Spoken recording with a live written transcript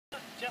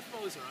Jeff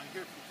Moser. I'm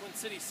here from Twin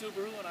City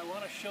Subaru and I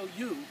want to show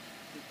you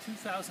the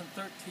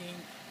 2013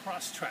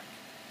 Crosstrek.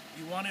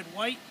 You wanted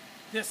white?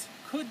 This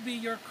could be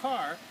your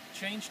car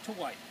changed to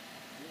white.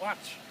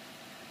 Watch.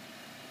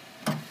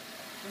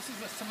 This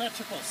is a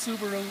symmetrical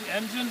Subaru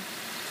engine,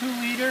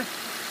 2-liter.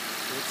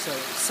 It's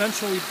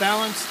essentially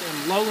balanced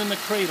and low in the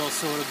cradle,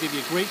 so it'll give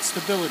you great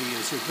stability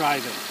as you're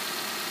driving.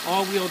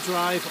 All-wheel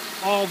drive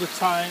all the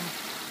time.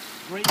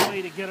 Great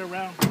way to get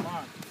around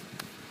Vermont.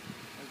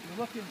 As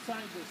you look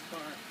inside this car,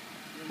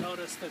 you'll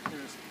notice that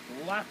there's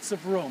lots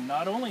of room,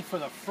 not only for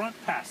the front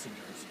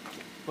passengers,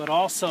 but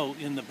also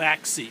in the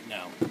back seat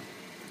now.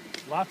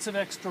 Lots of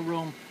extra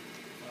room.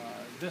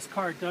 This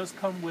car does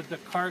come with the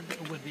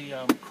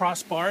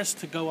crossbars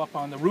to go up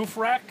on the roof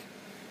rack.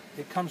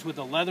 It comes with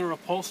the leather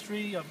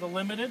upholstery of the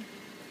Limited.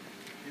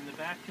 In the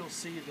back you'll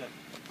see the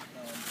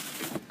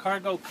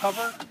cargo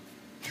cover,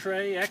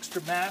 tray,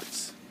 extra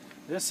mats.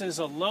 This is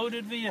a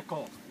loaded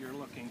vehicle you're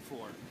looking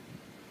for.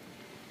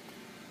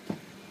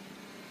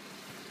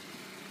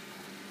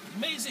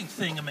 Amazing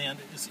thing,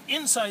 Amanda, is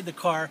inside the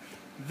car,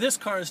 this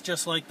car is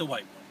just like the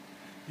white one.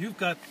 You've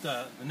got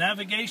the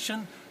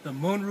navigation, the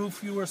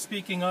moonroof you were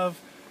speaking of,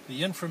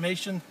 the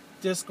information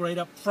disc right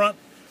up front,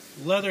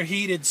 leather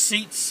heated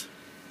seats,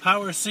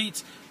 power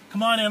seats.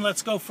 Come on in,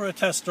 let's go for a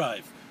test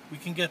drive. We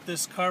can get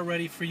this car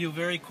ready for you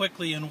very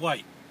quickly in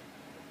white.